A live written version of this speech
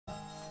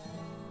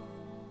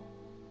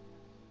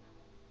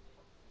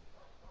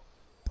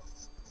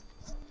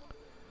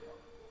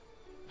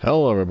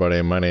Hello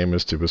everybody, my name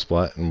is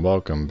Tubasplat and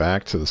welcome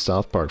back to the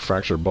South Park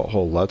Fractured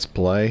Butthole Let's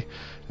Play.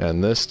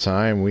 And this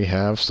time we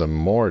have some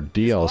more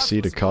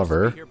DLC to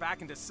cover.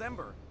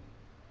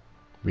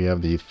 We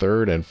have the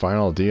third and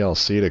final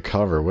DLC to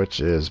cover, which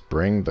is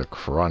Bring the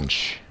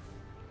Crunch.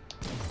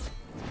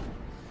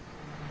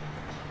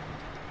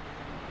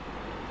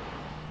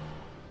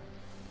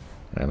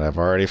 And I've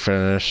already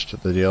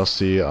finished the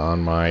DLC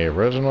on my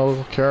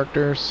original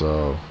character,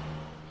 so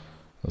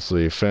let's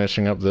see,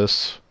 finishing up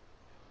this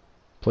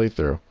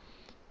playthrough.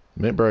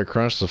 Mintberry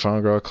Crunch, the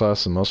final grow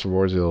class, and most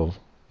rewards you'll...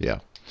 yeah.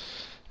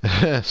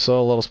 So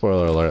a little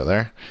spoiler alert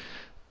there.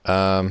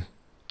 Yeah,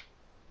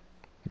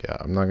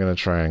 I'm not gonna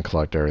try and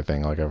collect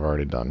everything like I've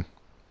already done.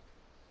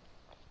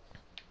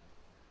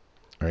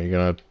 Are you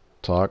gonna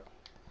talk?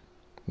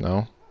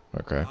 No?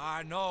 Okay.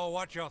 I know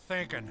what you're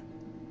thinking.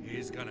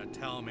 He's gonna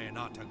tell me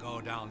not to go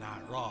down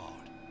that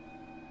road.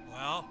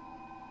 Well,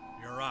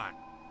 you're right.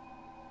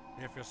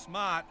 If you're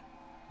smart,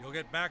 you'll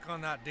get back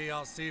on that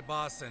DLC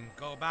bus and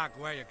go back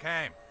where you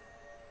came.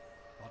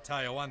 I'll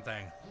tell you one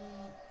thing.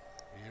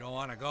 You don't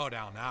want to go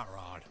down that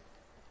road.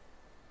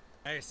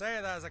 They say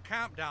there's a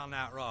camp down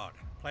that road.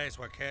 Place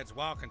where kids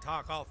walk and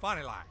talk all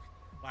funny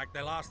like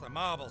they lost their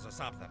marbles or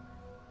something.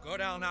 Go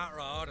down that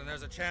road and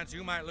there's a chance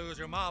you might lose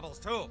your marbles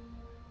too.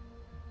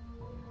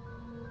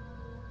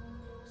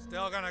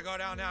 Still gonna go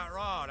down that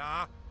road,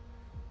 huh?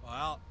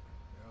 Well,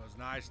 it was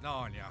nice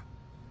knowing you.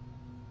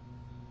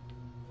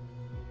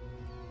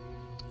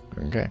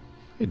 Okay.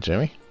 Hey,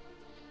 Jimmy.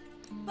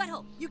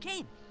 Butthole, you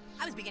came.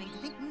 I was beginning to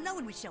think no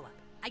one would show up.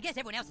 I guess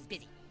everyone else is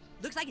busy.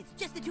 Looks like it's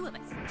just the two of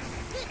us. Sounds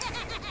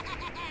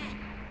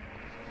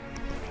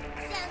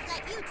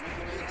like you two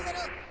could use a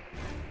little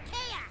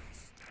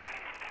chaos.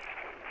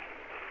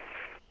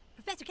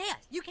 Professor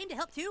Chaos, you came to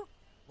help too?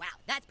 Wow,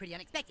 that's pretty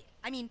unexpected.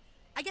 I mean,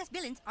 I guess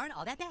villains aren't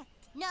all that bad.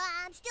 No,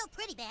 I'm still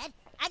pretty bad.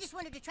 I just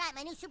wanted to try out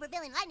my new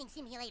supervillain lightning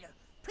simulator.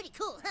 Pretty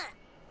cool, huh?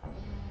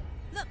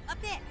 Look,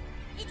 up there.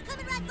 It's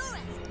coming right for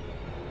us.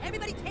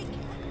 Everybody take.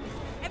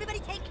 Everybody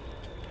take.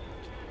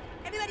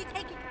 Everybody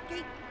take it.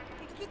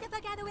 Get the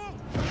fuck out of the way.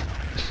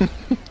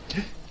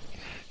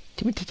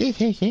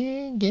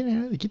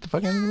 Get the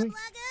fuck out of the way.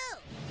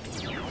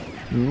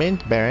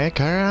 Mintberry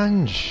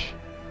Crunch.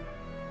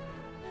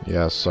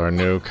 Yes, our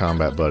new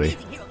combat buddy.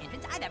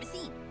 I've ever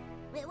seen.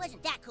 Well, it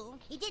wasn't that cool.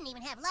 He didn't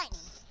even have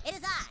lightning. It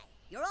is I,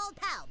 your old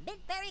pal,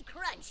 Mintberry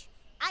Crunch.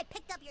 I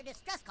picked up your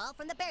distress call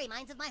from the berry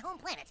mines of my home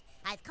planet.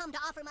 I've come to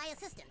offer my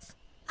assistance.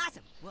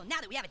 Awesome. Well, now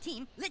that we have a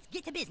team, let's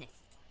get to business.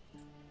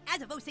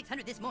 As of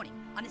 0600 this morning,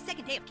 on the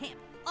second day of camp,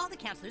 all the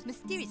counselors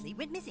mysteriously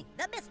went missing.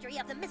 The mystery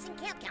of the missing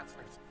camp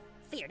counselors.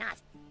 Fear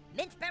not.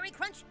 Mintberry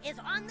Crunch is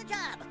on the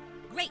job.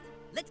 Great.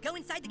 Let's go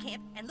inside the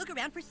camp and look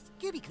around for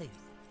Scooby clues.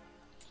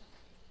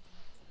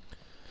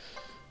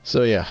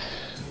 So yeah,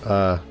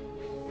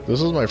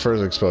 this was my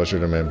first exposure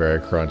to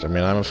Mintberry Crunch. I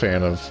mean, I'm a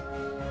fan of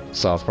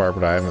South Park,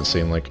 but I haven't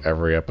seen like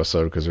every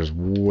episode because there's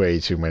way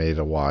too many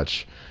to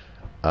watch.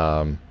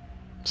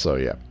 So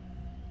yeah.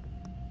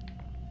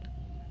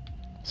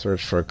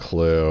 Search for a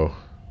clue.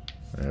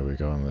 There we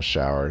go in the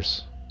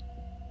showers.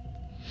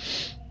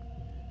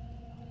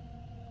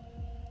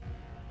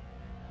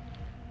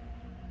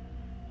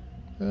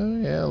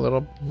 Yeah, a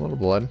little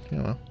blood, you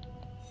know.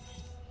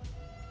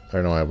 I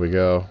don't know why we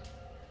go.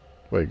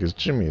 Wait, because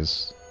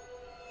Jimmy's...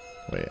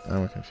 Wait,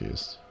 I'm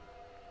confused.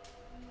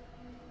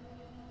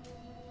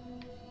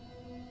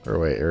 Or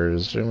wait, or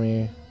is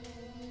Jimmy...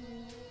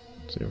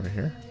 Is he over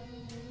here?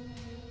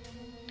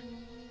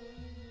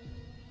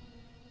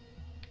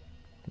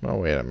 Oh,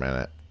 wait a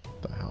minute.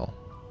 What the hell?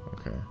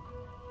 Okay.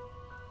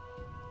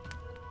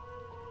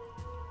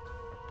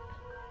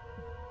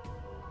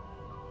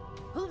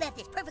 Who left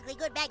this perfectly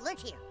good bag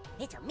lunch here?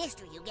 It's a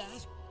mystery, you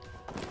guys.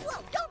 Whoa,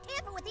 don't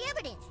tamper with the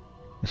evidence.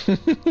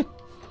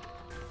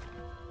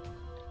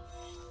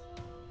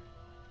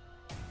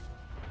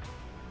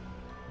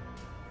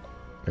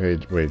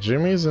 Wait,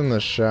 Jimmy's in the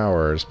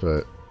showers,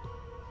 but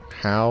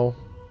how?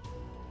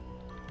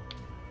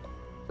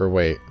 Or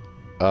wait.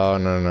 Oh,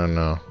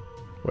 no.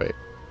 Wait.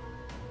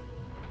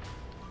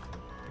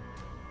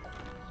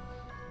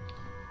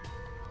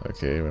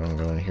 Okay, we don't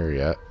go in here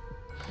yet.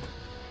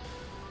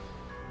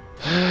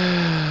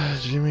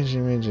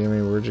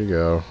 Jimmy, where'd you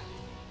go?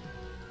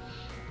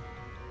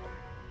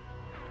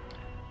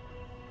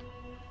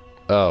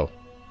 Oh.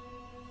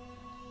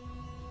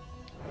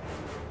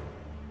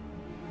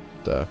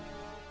 Duh.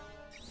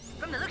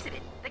 From the looks of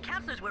it, the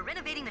counselors were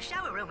renovating the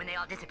shower room when they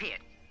all disappeared.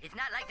 It's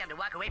not like them to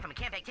walk away from a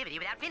camp activity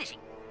without finishing.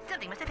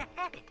 Something must have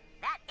happened.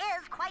 That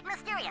is quite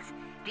mysterious.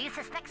 Do you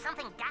suspect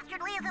something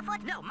dastardly is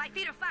afoot? No, my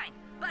feet are fine.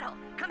 Butthole,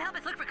 come help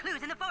us look for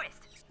clues in the forest.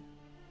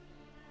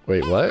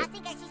 Wait, Hey, what? I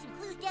think I see some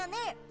clues down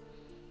there.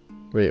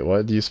 Wait,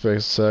 what? Do you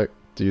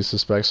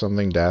suspect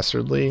something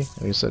dastardly?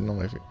 And you said no,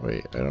 my feet.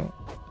 Wait, I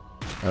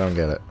don't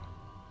get it.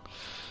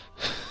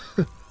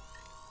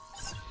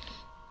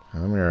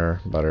 Come here,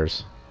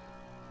 Butters.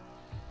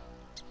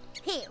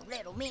 Here,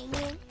 little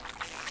minion.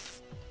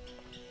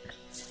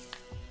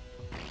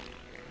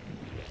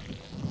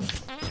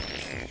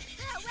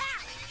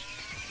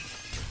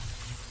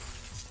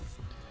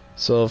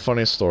 So,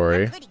 funny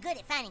story. Pretty good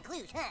at finding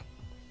clues, huh?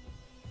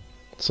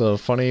 So,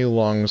 funny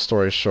long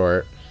story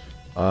short,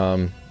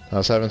 I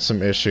was having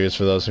some issues,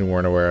 for those who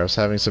weren't aware, I was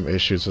having some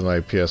issues with my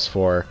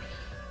PS4,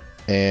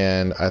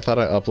 and I thought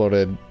I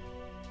uploaded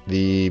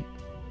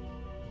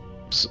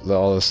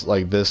all this,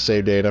 like, this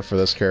save data for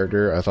this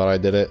character. I thought I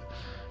did it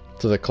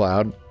to the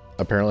cloud.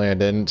 Apparently I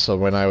didn't, so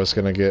when I was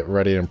gonna get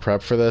ready and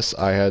prep for this,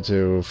 I had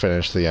to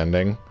finish the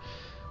ending.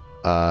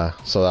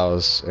 So that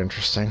was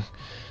interesting.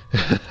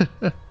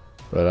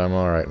 But I'm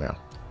alright now.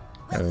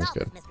 Everything's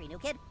good. Mystery, new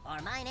kid,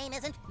 or my name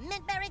isn't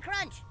Mintberry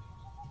Crunch.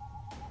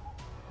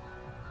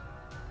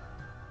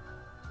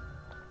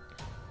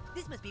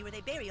 This must be where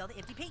they bury all the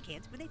empty paint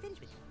cans when they finish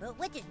with it. But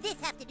what does this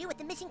have to do with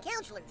the missing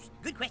counselors?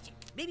 Good question.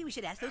 Maybe we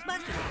should ask those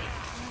monsters over there.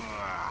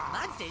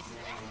 Monsters?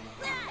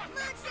 Ah,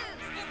 monsters!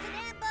 It's an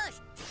ambush!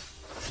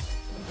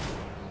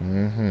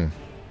 Mm-hmm.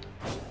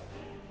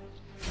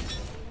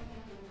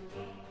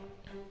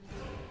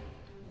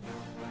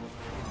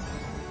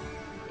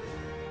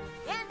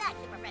 Stand back,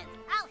 super friends.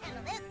 I'll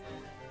handle this.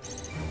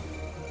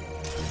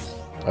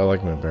 I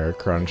like Mintberry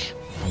Crunch.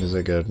 He's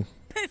a good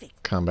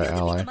Perfect. combat He'll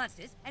defeat ally. the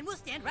monsters, and we'll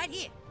stand right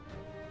here.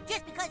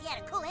 Just because he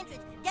had a cool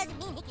entrance doesn't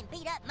mean he can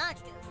beat up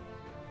monsters.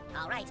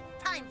 All right,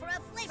 time for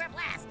a flavor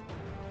blast.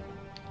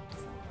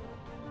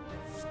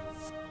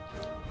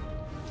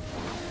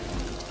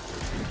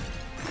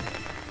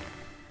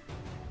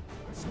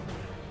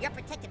 You're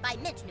protected by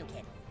mint, new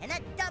kid, and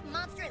that dub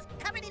monster is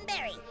covered in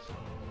berry.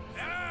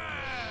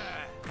 Ah!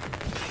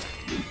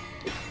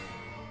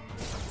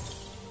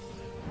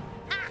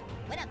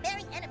 When a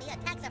berry enemy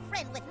attacks a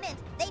friend with mint,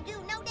 they do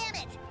no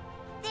damage.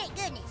 Thank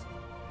goodness.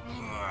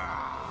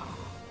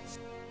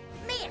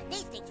 Man,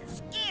 these things are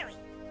scary.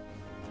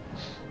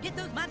 Get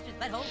those monsters,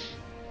 butthole.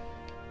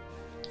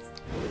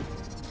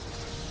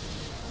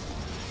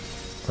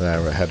 And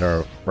I had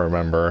to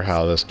remember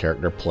how this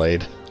character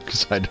played,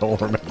 because I don't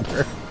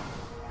remember.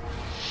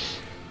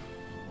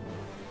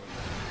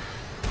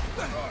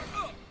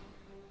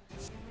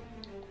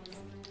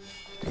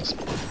 This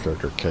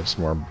character kicks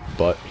more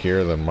butt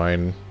here than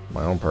mine,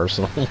 my own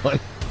personal one.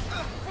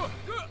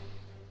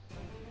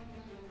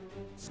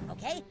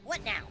 Okay,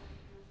 what now?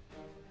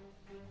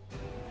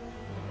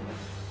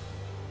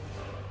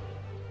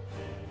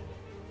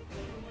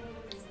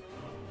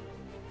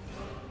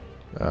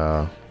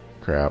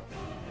 Crap.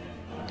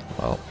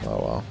 Well, oh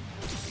well.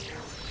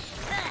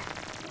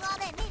 All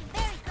that mint and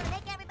berry's gonna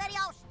make everybody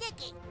all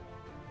sticky.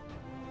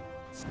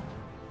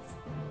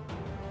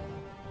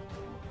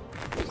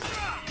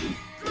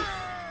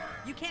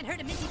 You can't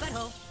hurt a minty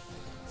butthole.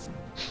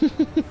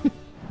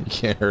 You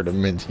can't hurt a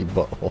minty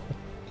butthole.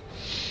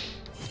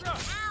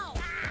 Ow!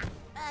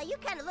 You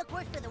kind of look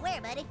worse for the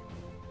wear, buddy.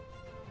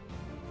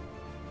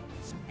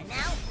 And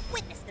now,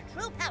 witness the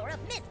true power of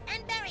mint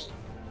and berry.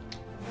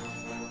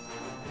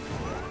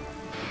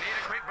 Need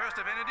a quick burst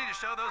of energy to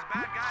show those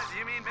bad guys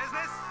you mean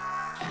business?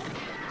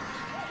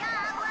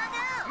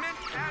 Mint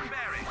and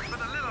berry for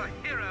the little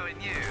hero in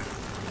you.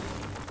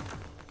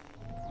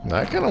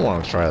 I kind of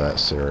want to try that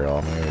cereal,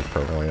 I'm going to be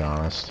perfectly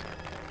honest.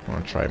 I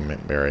want to try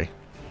mint berry.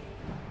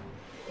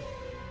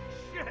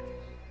 Shit!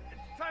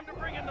 It's time to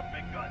bring in the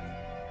big guns.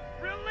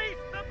 Release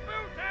the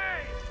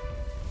booty!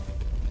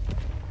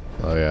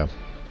 Oh yeah.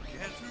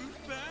 Guess who's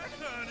back,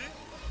 honey?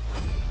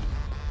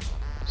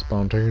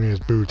 Spontaneous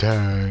booty. I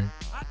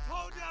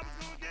told you I was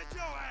gonna get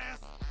your ass.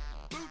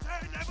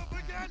 Booty never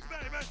forgets,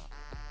 baby.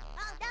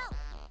 Oh no!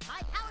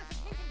 My powers of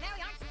mint and berry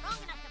aren't strong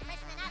enough to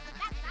pressure an ass of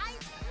that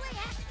size. We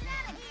have to get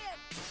out of here.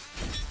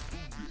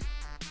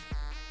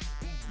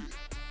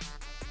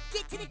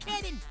 Get to the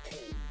cabin.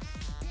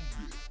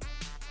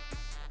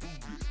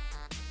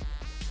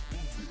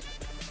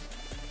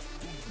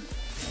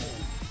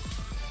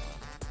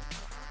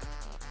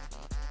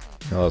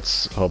 Well,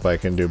 let's hope I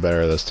can do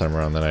better this time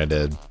around than I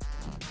did the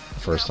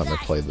first time I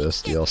played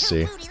this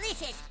DLC.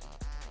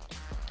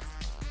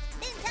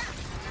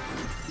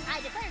 I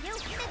defer you,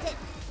 minted.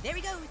 There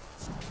he goes.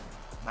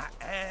 My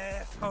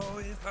asshole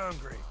is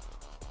hungry.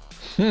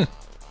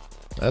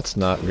 That's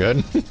not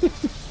good.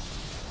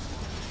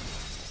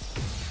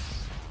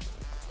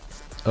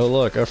 Oh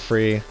look, a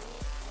free...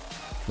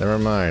 Never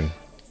mind.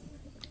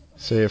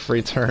 See, a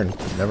free turn.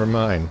 Never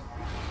mind.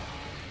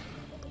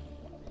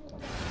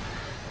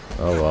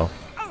 Oh well.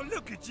 Oh,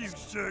 look at you,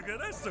 sugar.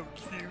 That's so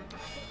cute.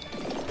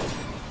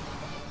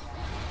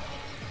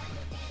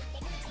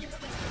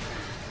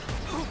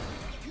 Ooh,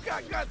 you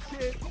got guts,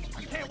 kid.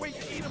 I can't wait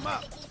to eat them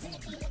up.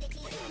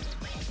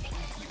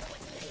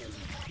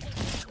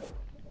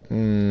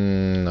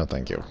 No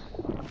thank you.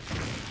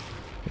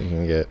 You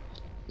can get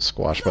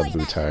squashed by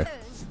Butai.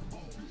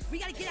 We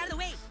gotta get out of the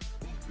way.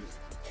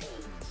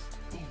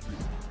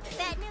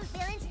 Bad news,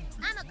 villains.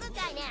 I'm a good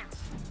guy now.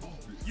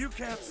 You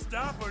can't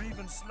stop or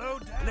even slow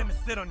down. Let me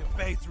sit on your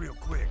face real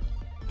quick.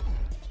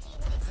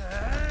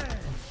 Hey.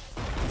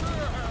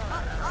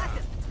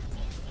 Awesome.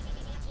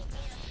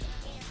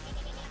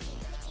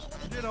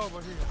 Get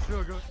over here,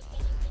 sugar.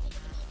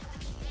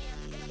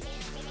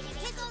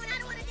 Keep going, I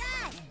don't want to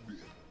die.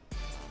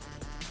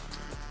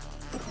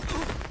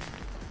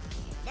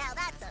 Now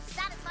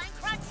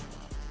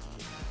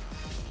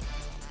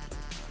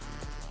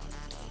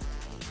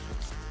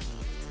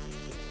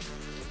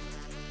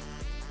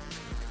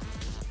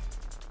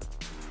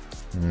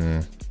I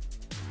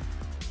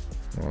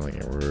don't think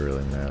it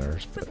really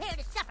matters, but Prepare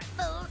to suffer,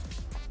 fools!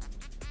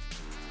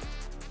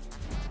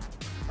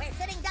 We're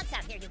sitting ducks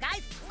out here, you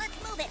guys.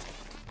 Let's move it.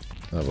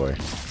 oh boy.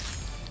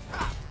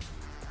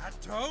 I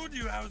told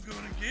you I was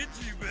gonna get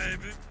you,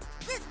 baby.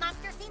 This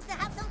monster seems to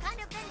have some kind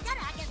of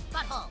vendetta against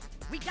Butthole.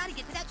 We gotta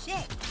get to that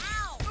shed.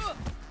 Ow!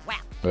 Wow.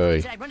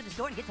 Hey. Should I run to the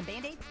store and get some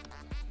Band-Aids?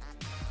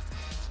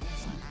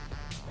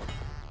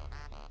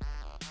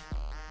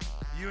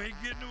 You ain't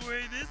getting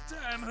away this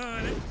time,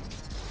 honey.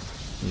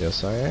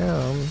 Yes, I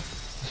am.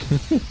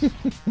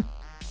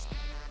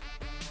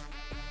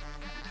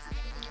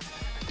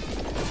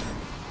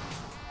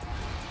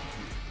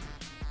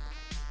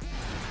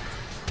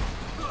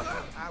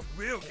 I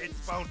will get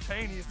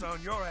spontaneous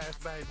on your ass,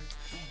 baby.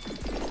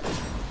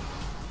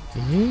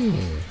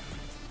 Yeah.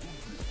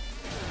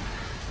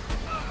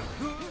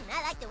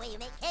 I like the way you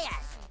make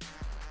chaos.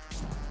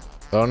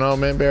 Oh no,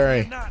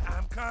 Midberry. Not,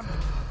 I'm coming.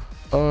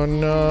 Oh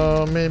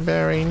no,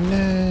 Midberry, We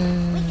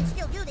no. can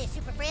still do this,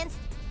 Super Friends.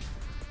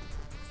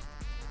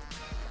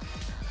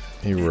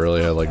 He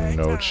really had like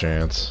no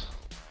chance.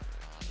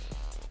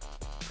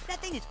 That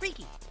thing is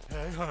freaky.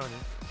 Hey, honey,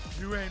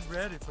 you ain't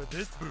ready for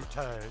this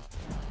bootay.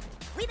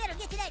 We better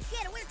get to that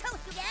shed or we're toast,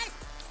 you guys.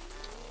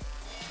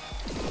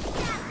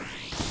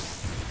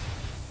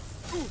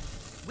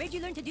 Where'd you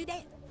learn to do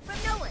that? From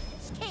no one.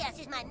 Chaos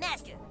is my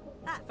master.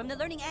 Ah, from the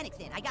Learning Annex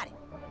then. I got it.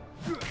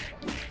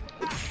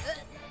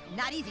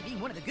 Not easy being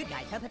one of the good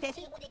guys, huh,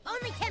 Professor?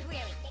 Only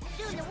temporary.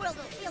 Soon the world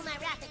will feel my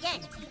wrath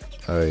again.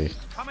 Hey.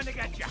 Coming to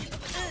get ya.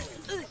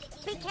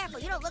 Be careful,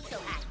 you don't look so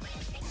hot.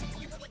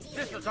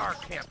 This is our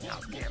camp now,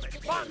 damn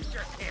it.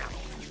 Monster camp.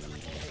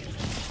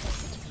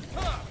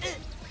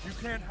 You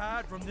can't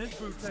hide from this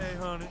bootay,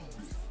 honey.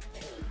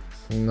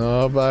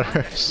 No,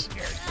 Butters.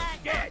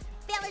 Get.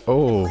 Fellas,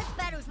 Oh. this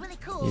battle really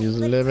cool. He's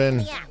but living.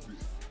 freak me out.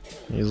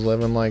 He's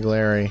living like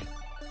Larry.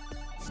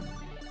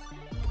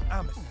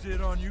 I'ma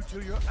sit on you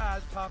till your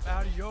eyes pop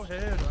out of your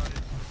head, honey.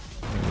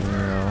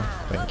 No,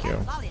 thank you.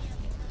 Fall in.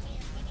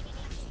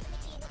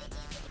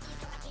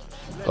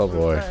 Let Oh,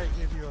 boy. Bootay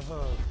give you a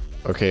hug.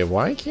 Okay,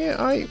 why can't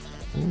I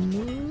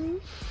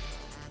move?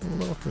 I'm a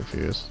little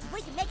confused. If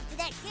we can make it to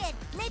that shed,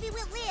 maybe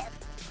we'll live.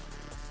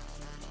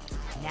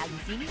 Now you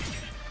see me?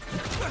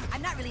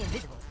 I'm not really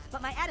invisible,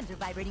 but my atoms are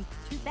vibrating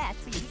too fast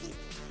for you to see.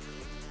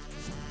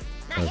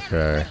 My hammer is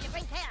Okay. ready to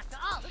bring chaos to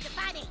all who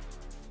defy me.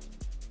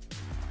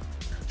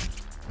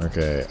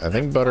 Okay, I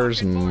think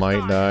Butters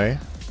might die.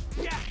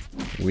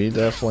 We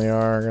definitely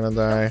are gonna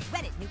die.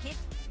 Let it, new kid.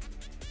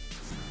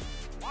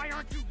 Why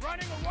aren't you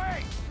running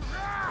away?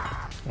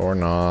 Or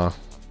nah.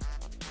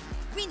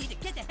 We need to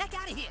get the heck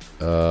out of here.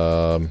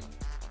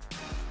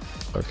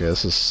 Okay,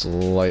 this is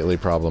slightly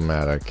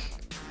problematic.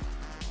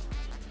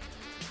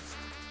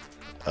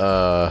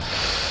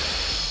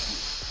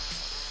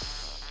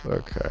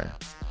 Okay.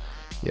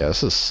 Yeah,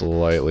 this is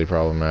slightly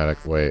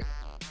problematic. Wait.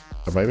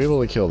 I might be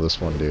able to kill this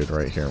one dude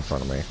right here in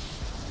front of me.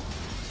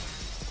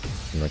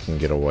 And I can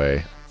get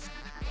away.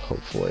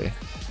 Hopefully.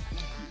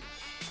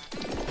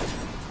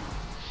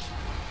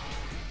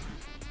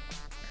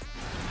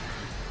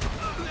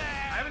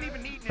 I haven't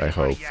even eaten I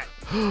hope. yet.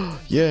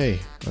 Yay!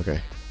 Okay.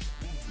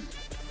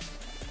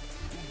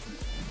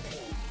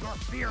 Your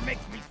fear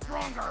makes me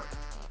stronger.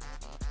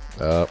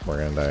 Oh, we're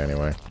gonna die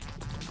anyway.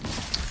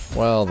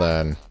 Well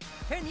then.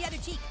 Turn the other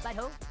cheek,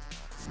 butthole.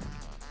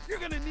 You're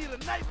gonna need a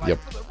nightlight Yep.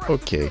 for the rest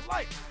Okay. of your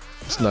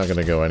life. It's not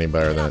gonna go any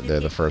better than it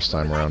did the first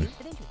time around.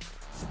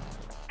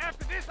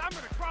 After this, I'm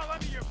gonna crawl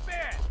under your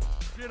bed.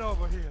 Get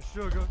over here,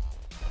 sugar.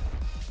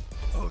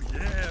 Oh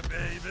yeah,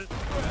 baby.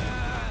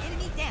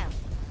 Enemy down.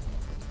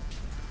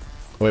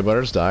 Wait,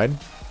 Butters died?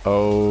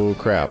 Oh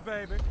crap.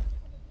 Yeah, baby.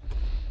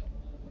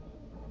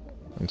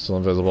 I'm still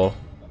invisible.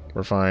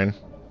 We're fine.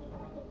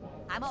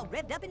 I'm all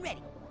revved up and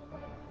ready.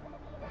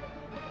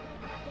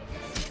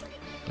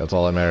 That's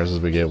all that matters is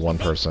we get one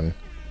person.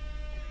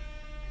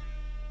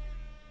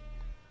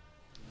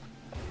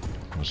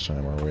 How much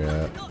time are we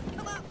at?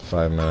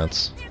 5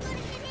 minutes.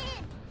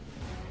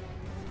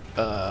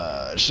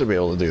 Should be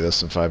able to do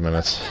this in 5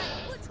 minutes.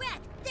 We're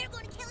trapped. They're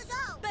going to kill us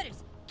all.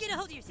 Butters, get a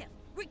hold of yourself.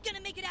 We're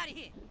gonna make it out of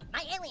here.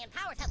 My alien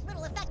powers have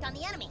little effect on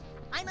the enemy.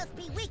 I must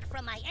be weak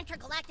from my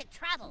intergalactic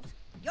travels.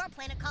 Your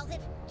planet calls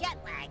it jet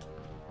lag.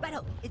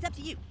 Butthole, it's up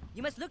to you.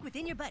 You must look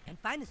within your butt and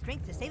find the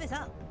strength to save us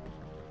all.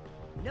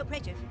 No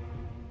pressure.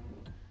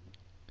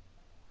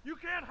 You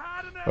can't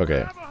hide in that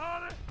Okay. forever,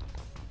 honey.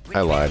 We're I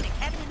trapped lied. in a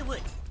cabin in the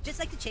woods, just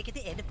like the chick at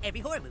the end of every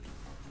horror movie.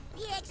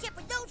 Yeah, except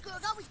for those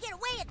girls always get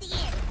away at the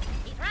end.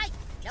 He's right.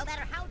 No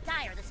matter how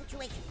dire the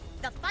situation,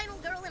 the final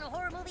girl in a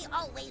horror movie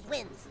always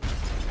wins.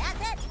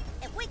 That's it.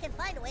 If we can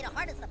find a way to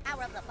harness the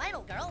power of the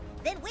final girl,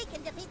 then we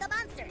can defeat the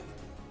monsters.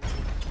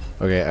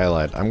 Okay, I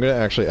lied. I'm gonna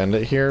actually end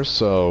it here,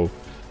 so...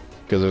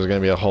 Because there's gonna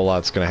be a whole lot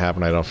that's gonna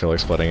happen. I don't feel like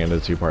splitting into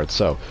 2 parts.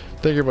 So,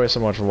 thank you everybody so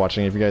much for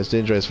watching. If you guys did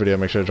enjoy this video,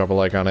 make sure to drop a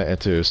like on it. And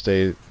to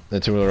stay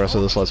in tune with the rest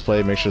of this Let's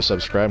Play, make sure to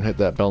subscribe and hit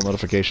that bell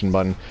notification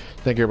button.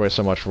 Thank you everybody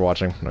so much for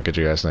watching. I'll catch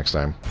you guys next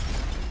time.